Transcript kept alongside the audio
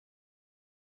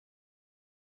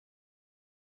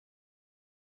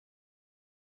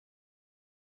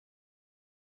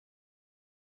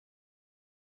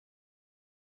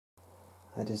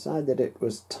I decided it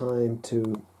was time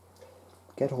to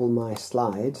get all my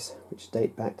slides, which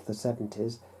date back to the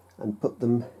 70s, and put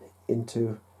them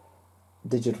into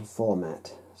digital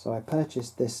format. So I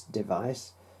purchased this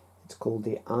device. It's called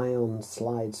the Ion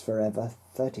Slides Forever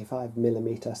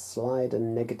 35mm slide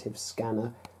and negative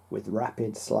scanner with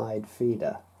rapid slide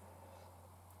feeder.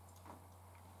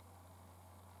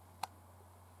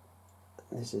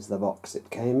 This is the box it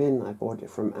came in. I bought it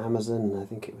from Amazon. I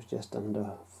think it was just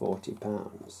under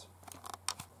 £40.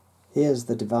 Here's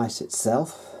the device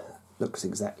itself. Looks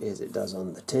exactly as it does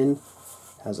on the tin.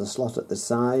 Has a slot at the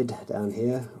side down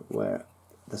here where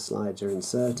the slides are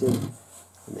inserted,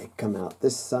 and they come out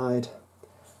this side.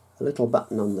 A little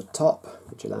button on the top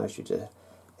which allows you to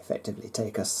effectively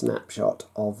take a snapshot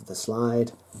of the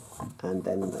slide, and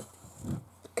then the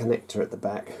connector at the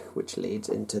back which leads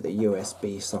into the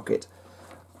USB socket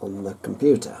on the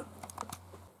computer.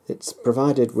 It's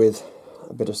provided with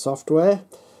a bit of software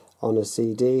on a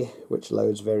CD which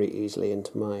loads very easily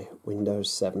into my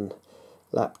Windows 7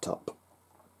 laptop.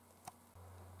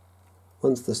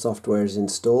 Once the software is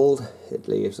installed, it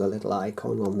leaves a little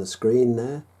icon on the screen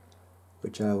there,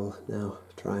 which I will now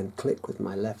try and click with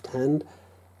my left hand.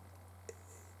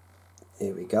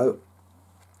 Here we go.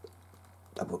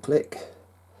 Double click,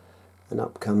 and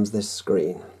up comes this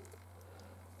screen.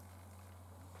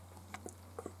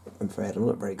 I'm afraid I'm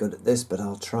not very good at this, but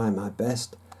I'll try my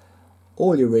best.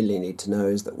 All you really need to know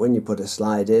is that when you put a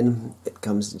slide in, it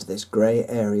comes into this grey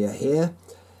area here.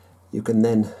 You can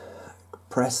then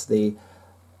press the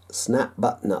snap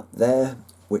button up there,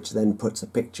 which then puts a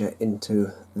picture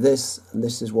into this, and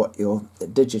this is what your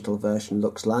digital version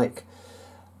looks like.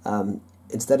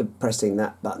 Instead of pressing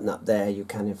that button up there, you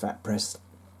can in fact press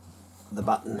the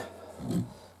button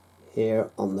here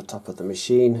on the top of the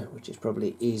machine, which is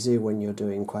probably easy when you're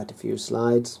doing quite a few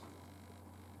slides.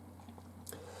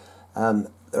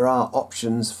 There are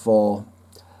options for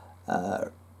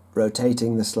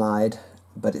rotating the slide,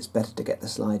 but it's better to get the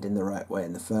slide in the right way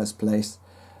in the first place.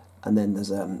 And then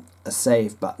there's a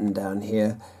save button down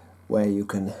here where you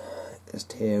can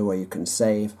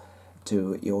save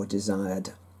to your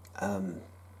desired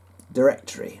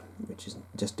directory, which is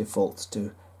just defaults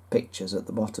to pictures at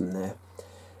the bottom there.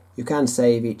 You can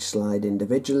save each slide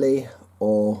individually,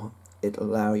 or it'll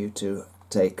allow you to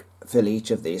fill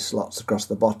each of these slots across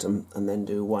the bottom and then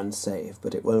do one save,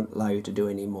 but it won't allow you to do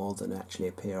any more than actually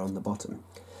appear on the bottom.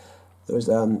 There is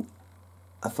a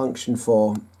function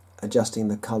for adjusting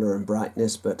the colour and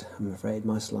brightness, but I'm afraid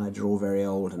my slides are all very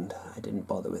old and I didn't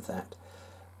bother with that.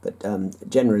 But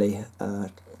generally, a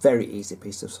very easy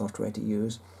piece of software to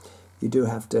use. You do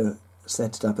have to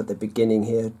set it up at the beginning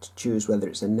here to choose whether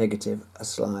it's a negative, a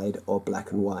slide, or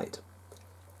black and white.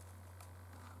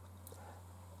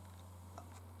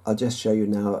 I'll just show you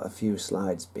now a few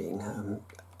slides being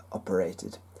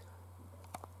operated.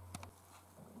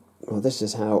 Well, this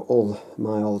is how all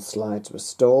my old slides were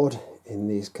stored in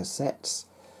these cassettes,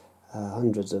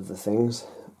 hundreds of the things,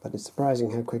 but it's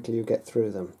surprising how quickly you get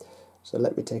through them. So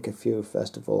let me take a few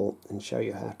first of all and show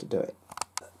you how to do it.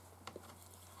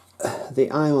 The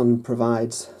Ion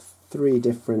provides 3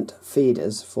 different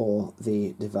feeders for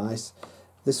the device.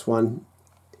 This one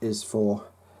is for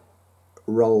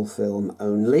roll film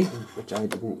only, which I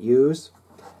didn't use.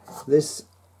 This,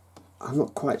 I'm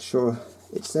not quite sure,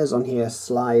 it says on here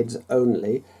slides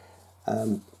only,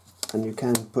 and you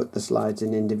can put the slides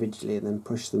in individually and then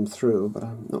push them through, but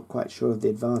I'm not quite sure of the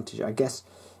advantage. I guess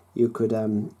you could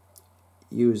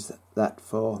use that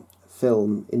for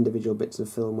film, individual bits of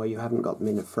film where you haven't got them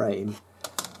in a frame,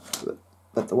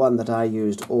 but the one that I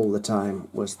used all the time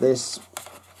was this,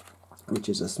 which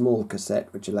is a small cassette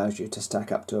which allows you to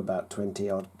stack up to about 20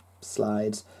 odd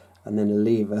slides, and then a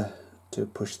lever to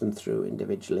push them through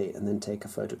individually and then take a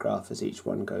photograph as each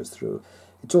one goes through.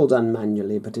 It's all done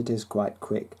manually, but it is quite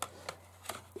quick.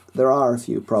 There are a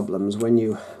few problems when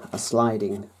you are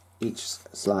sliding each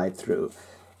slide through.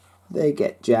 They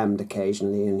get jammed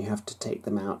occasionally and you have to take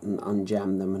them out and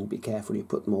unjam them, and be careful you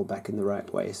put them all back in the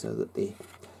right way so that they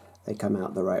come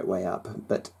out the right way up.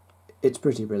 But it's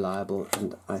pretty reliable,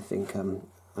 and I think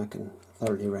I can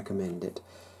thoroughly recommend it.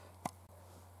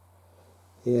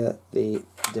 Here the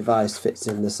device fits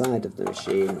in the side of the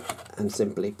machine and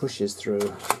simply pushes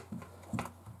through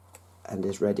and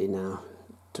is ready now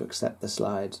to accept the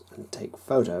slides and take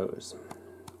photos.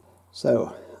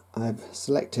 So I've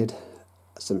selected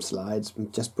some slides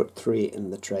and just put 3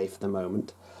 in the tray for the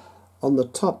moment. On the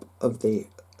top of the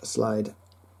slide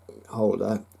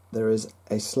holder there is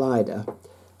a slider,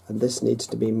 and this needs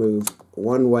to be moved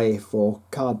one way for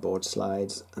cardboard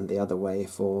slides and the other way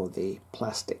for the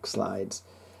plastic slides.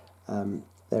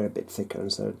 they're a bit thicker,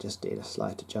 and so it just need a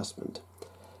slight adjustment.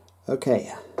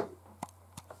 Okay,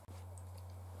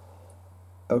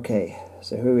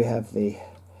 so here we have the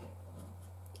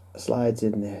slides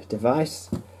in the device.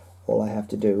 All I have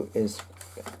to do is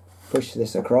push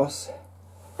this across,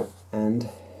 and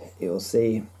you'll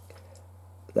see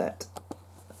that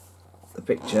the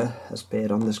picture has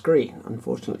appeared on the screen.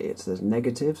 Unfortunately it says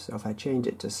negative, so if I change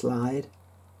it to slide,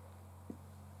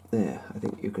 there, I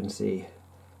think you can see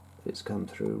that it's come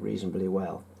through reasonably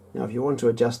well. Now if you want to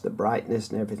adjust the brightness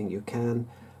and everything, you can,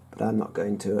 but I'm not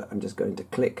going to. I'm just going to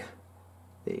click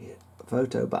the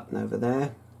photo button over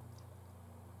there,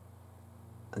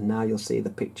 and now you'll see the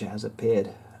picture has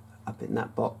appeared up in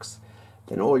that box.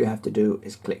 Then all you have to do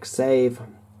is click save,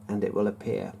 and it will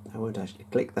appear. I won't actually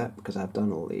click that because I've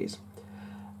done all these.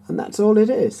 And that's all it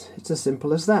is. It's as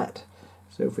simple as that.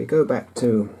 So if we go back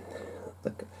to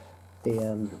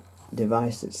the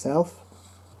device itself,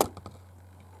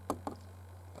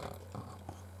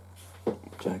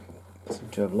 which I seem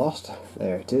to have lost.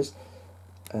 There it is.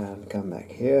 Come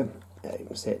back here. Yeah, you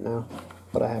can see it now.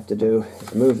 What I have to do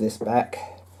is move this back,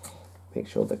 make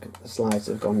sure that the slides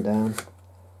have gone down,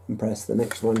 and press the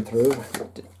next one through.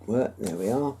 It didn't work. There we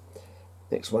are.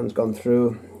 Next one's gone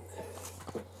through.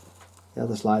 The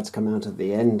other slides come out at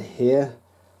the end here,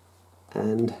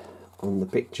 and on the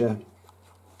picture,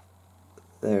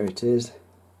 there it is.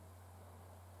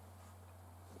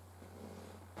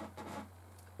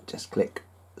 Just click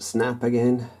snap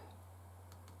again.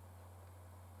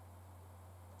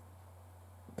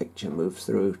 Picture moves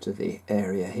through to the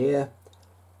area here.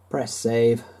 Press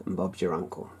save, and Bob's your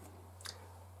uncle.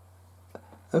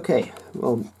 Okay,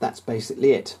 well that's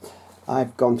basically it.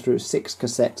 I've gone through 6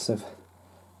 cassettes of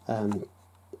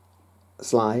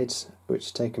slides, which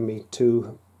has taken me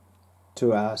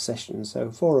 2-hour sessions, so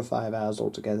 4 or 5 hours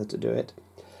altogether to do it.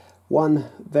 One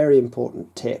very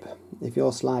important tip: if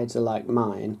your slides are like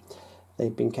mine,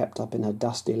 they've been kept up in a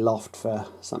dusty loft for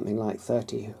something like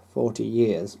 30-40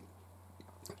 years,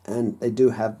 and they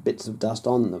do have bits of dust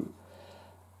on them.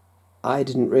 I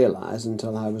didn't realise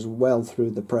until I was well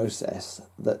through the process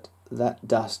that that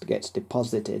dust gets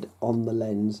deposited on the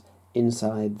lens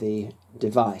inside the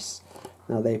device.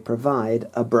 Now they provide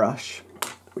a brush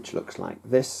which looks like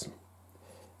this,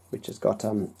 which has got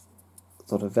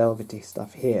sort of velvety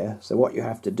stuff here. So what you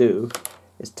have to do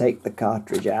is take the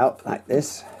cartridge out like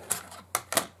this,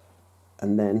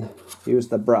 and then use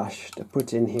the brush to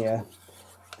put in here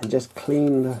and just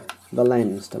clean the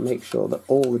lens to make sure that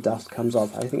all the dust comes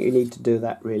off. I think you need to do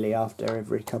that really after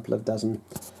every couple of dozen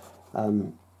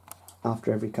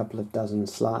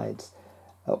slides,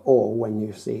 or when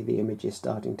you see the images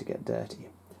starting to get dirty.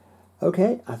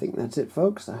 Okay, I think that's it,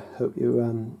 folks. I hope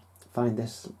you find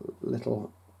this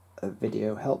little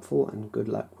video helpful, and good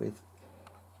luck with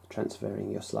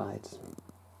transferring your slides.